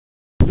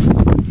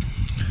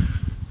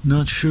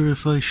Not sure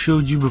if I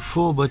showed you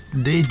before, but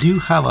they do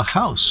have a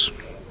house.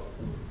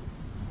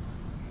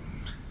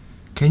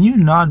 Can you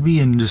not be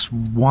in just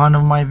one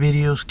of my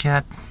videos,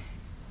 cat?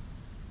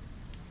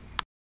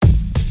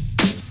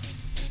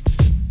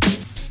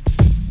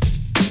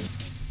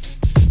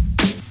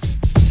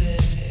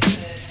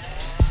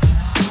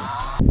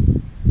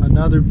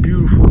 Another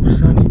beautiful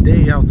sunny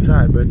day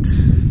outside, but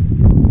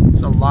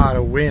it's a lot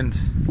of wind.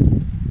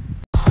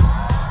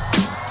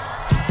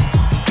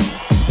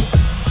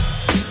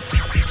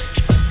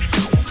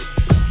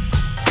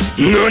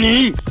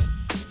 NANI?!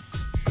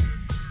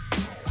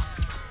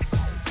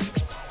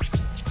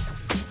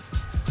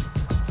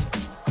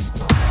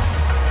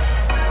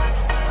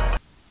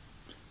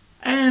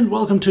 And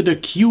welcome to the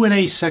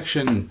Q&A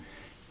section.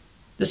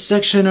 The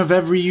section of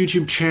every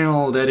YouTube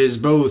channel that is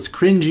both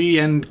cringy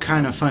and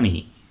kind of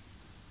funny.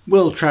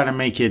 We'll try to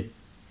make it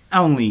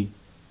only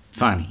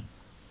funny.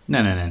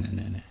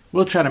 No.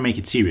 We'll try to make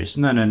it serious.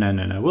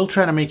 No. We'll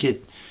try to make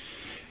it...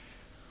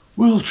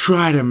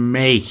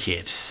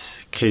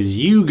 Cause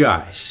you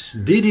guys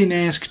didn't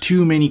ask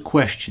too many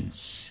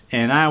questions.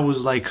 And I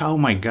was like, oh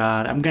my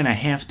god, I'm gonna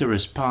have to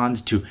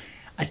respond to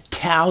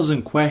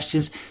 1,000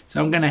 questions. So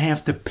I'm gonna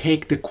have to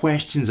pick the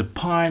questions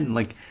apart.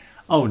 Like,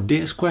 oh,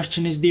 this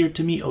question is dear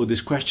to me. Oh,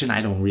 this question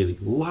I don't really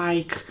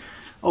like.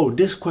 Oh,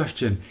 this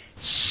question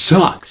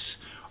sucks.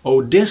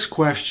 Oh, this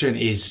question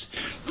is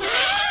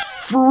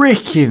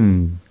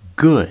freaking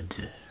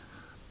good.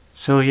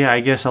 So yeah,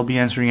 I guess I'll be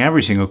answering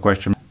every single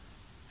question.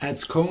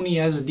 As Coney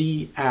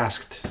SD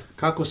asked,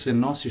 kako se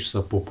nosiš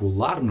sa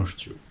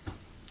popularnošću?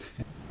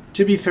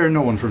 To be fair,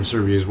 no one from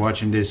Serbia is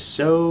watching this,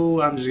 so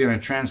I'm just gonna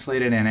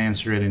translate it and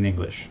answer it in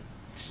English.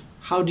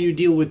 How do you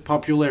deal with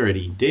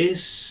popularity?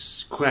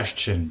 This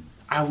question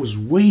I was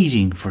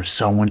waiting for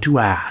someone to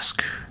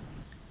ask.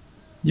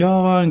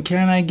 Jovan,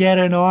 can I get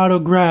an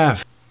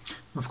autograph?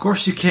 Of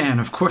course you can,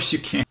 of course you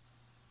can.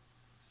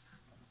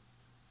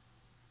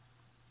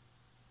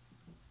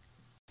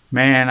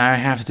 Man, I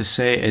have to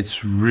say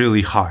it's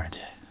really hard.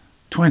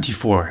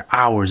 24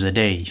 hours a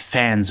day,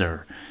 fans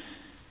are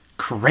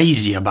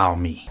crazy about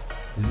me.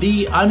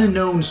 The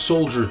Unknown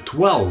Soldier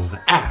 12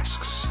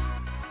 asks,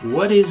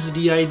 what is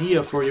the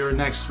idea for your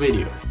next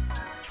video?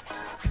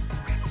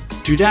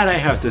 To that I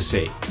have to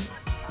say,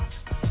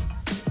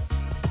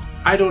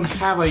 I don't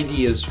have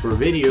ideas for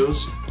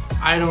videos.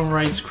 I don't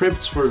write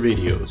scripts for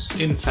videos.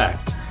 In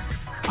fact,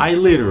 I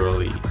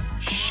literally,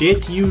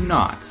 shit you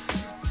not,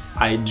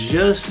 I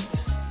just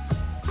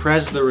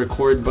press the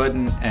record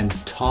button and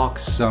talk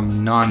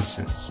some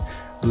nonsense.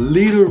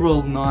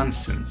 Literal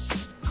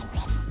nonsense.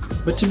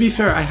 But to be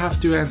fair, I have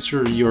to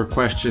answer your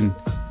question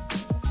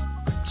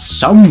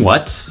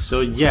somewhat. So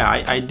yeah,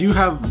 I do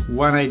have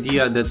one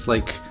idea that's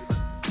like,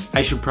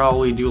 I should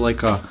probably do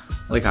like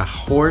a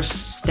horse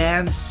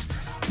stance.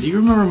 Do you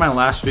remember my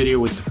last video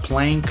with the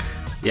plank?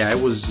 Yeah,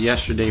 it was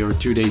yesterday or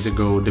 2 days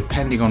ago,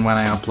 depending on when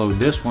I upload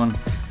this one.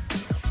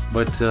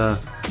 But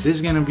this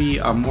is gonna be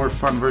a more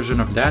fun version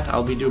of that.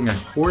 I'll be doing a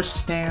horse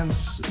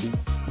stance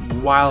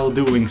while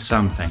doing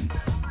something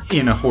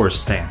in a horse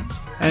stance.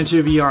 And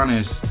to be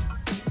honest,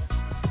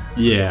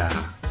 yeah,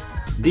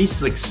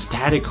 these like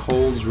static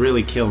holds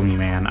really kill me,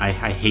 man. I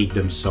hate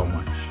them so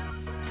much.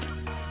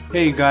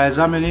 Hey guys,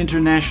 I'm an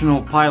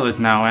international pilot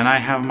now and I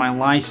have my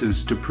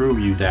license to prove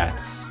you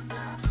that.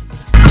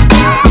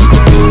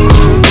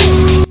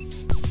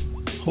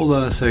 Hold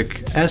on a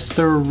sec.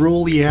 Esther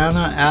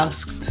Ruliana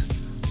asked,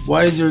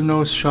 why is your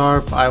nose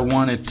sharp? I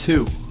want it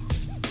too.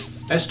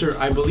 Esther,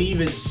 I believe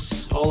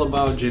it's all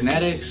about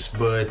genetics,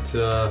 but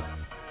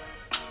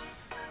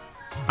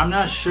I'm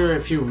not sure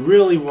if you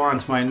really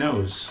want my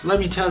nose. Let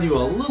me tell you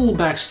a little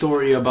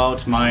backstory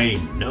about my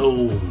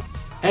nose.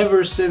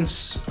 Ever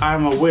since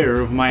I'm aware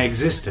of my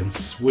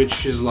existence,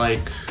 which is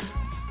like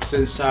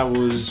since I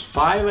was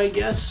 5, I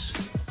guess,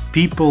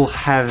 people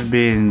have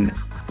been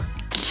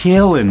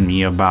killing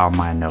me about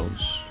my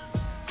nose.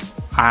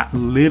 I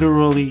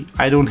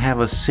don't have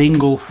a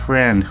single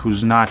friend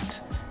who's not,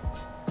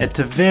 at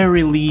the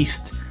very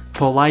least,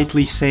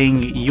 politely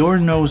saying, your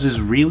nose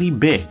is really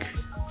big.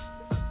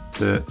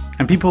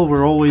 And people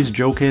were always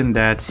joking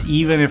that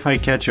even if I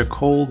catch a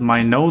cold,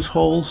 my nose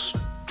holes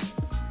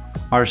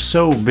are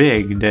so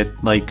big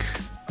that, like,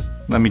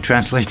 let me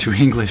translate to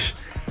English.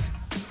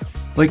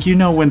 Like, you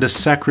know when the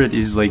secret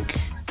is like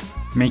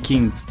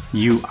making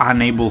you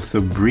unable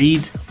to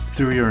breathe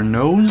through your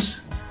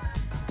nose?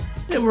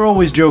 They were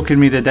always joking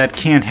me that that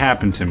can't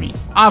happen to me.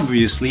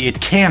 Obviously, it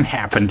can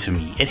happen to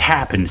me. It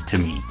happened to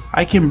me.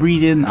 I can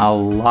breathe in a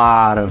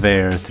lot of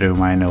air through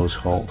my nose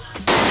holes.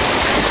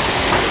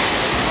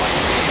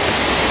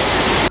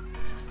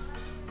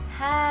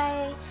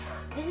 Hi,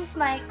 this is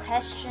my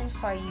question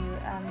for you.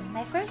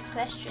 My first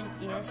question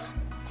is,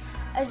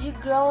 as you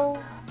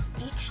grow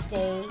each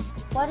day,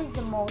 what is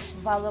the most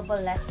valuable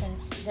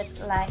lessons that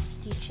life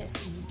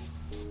teaches you?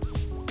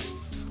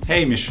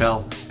 Hey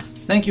Michelle.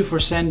 Thank you for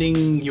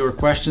sending your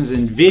questions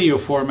in video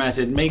format.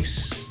 It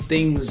makes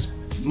things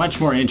much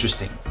more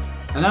interesting.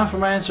 And now for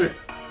my answer.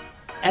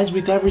 As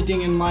with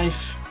everything in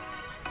life,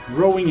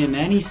 growing in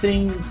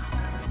anything,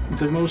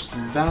 the most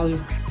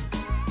valuable...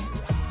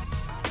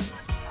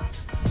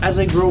 As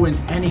I grow in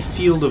any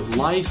field of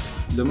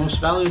life, the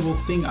most valuable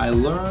thing I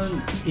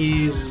learn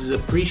is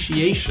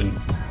appreciation.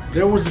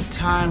 There was a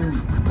time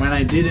when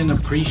I didn't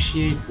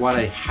appreciate what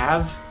I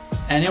have,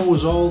 and it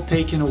was all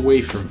taken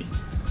away from me.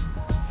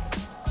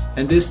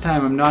 And this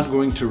time I'm not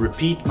going to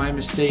repeat my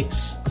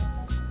mistakes,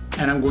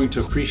 and I'm going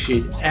to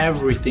appreciate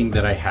everything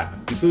that I have,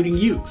 including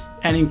you,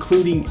 and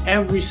including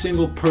every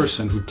single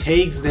person who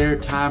takes their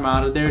time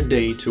out of their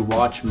day to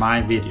watch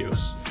my videos.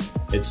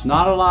 It's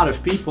not a lot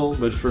of people,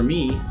 but for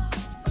me,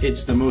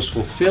 it's the most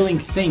fulfilling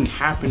thing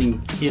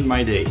happening in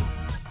my day.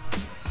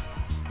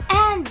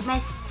 And my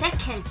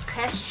second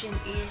question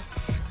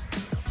is,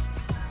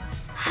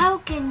 how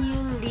can you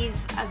live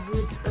a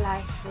good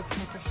life with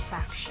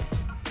satisfaction?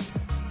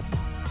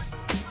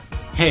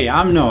 Hey,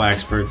 I'm no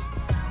expert,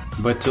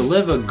 but to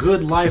live a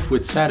good life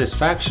with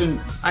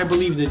satisfaction, I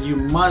believe that you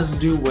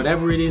must do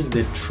whatever it is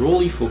that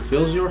truly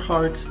fulfills your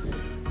heart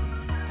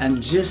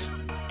and just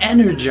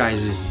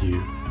energizes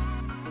you.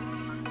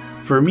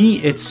 For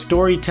me, it's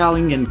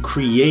storytelling and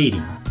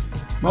creating.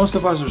 Most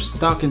of us are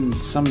stuck in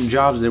some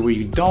jobs that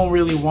we don't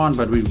really want,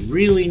 but we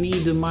really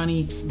need the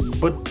money.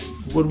 But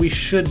what we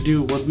should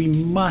do, what we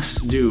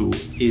must do,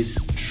 is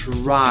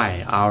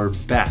try our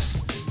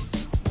best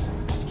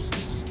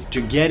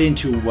to get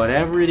into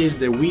whatever it is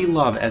that we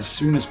love as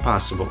soon as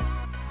possible.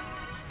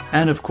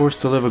 And of course,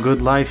 to live a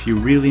good life, you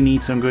really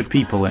need some good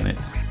people in it.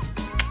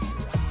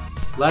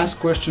 Last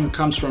question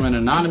comes from an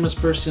anonymous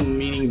person,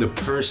 meaning the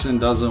person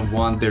doesn't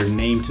want their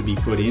name to be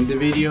put in the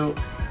video.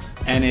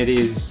 And it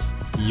is,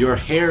 your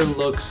hair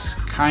looks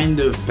kind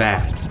of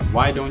bad.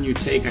 Why don't you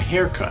take a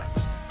haircut?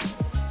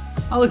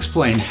 I'll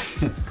explain.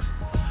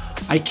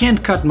 I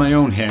can't cut my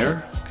own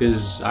hair,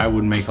 because I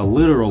would make a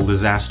literal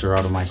disaster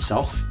out of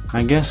myself.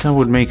 I guess I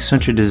would make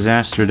such a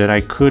disaster that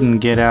I couldn't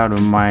get out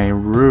of my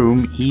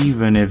room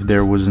even if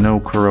there was no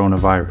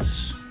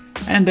coronavirus.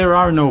 And there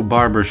are no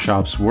barber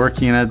shops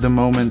working at the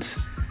moment.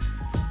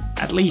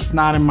 At least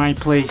not in my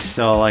place,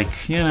 so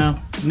like, you know,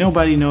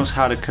 nobody knows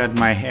how to cut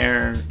my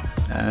hair,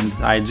 and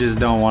I just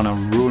don't want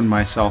to ruin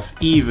myself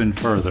even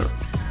further.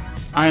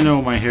 I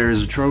know my hair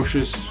is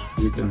atrocious,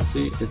 you can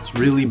see it's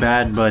really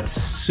bad, but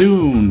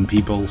soon,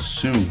 people,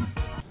 soon.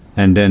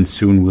 And then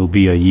soon will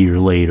be a year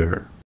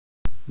later.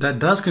 That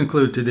does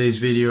conclude today's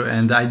video,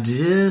 and I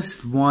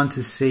just want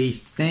to say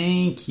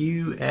thank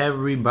you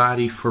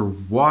everybody for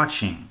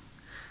watching.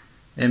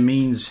 It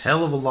means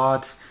hell of a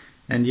lot,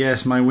 and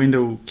yes, my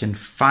window can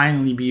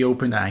finally be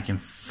opened and I can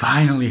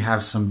finally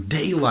have some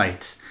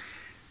daylight.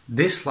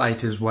 This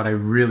light is what I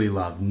really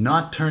love,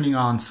 not turning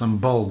on some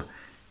bulb.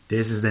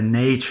 This is the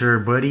nature,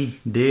 buddy.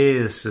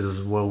 This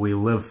is what we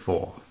live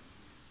for.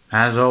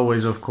 As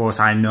always, of course,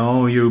 I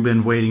know you've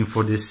been waiting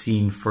for this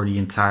scene for the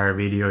entire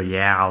video.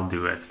 Yeah, I'll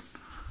do it.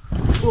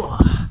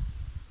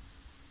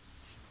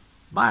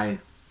 Bye.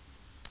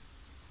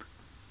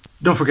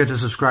 Don't forget to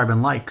subscribe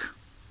and like.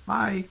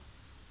 Bye.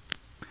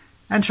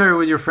 And share it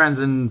with your friends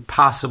and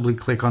possibly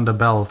click on the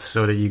bell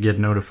so that you get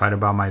notified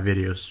about my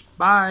videos.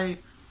 Bye.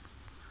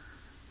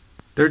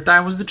 Third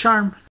time was the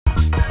charm.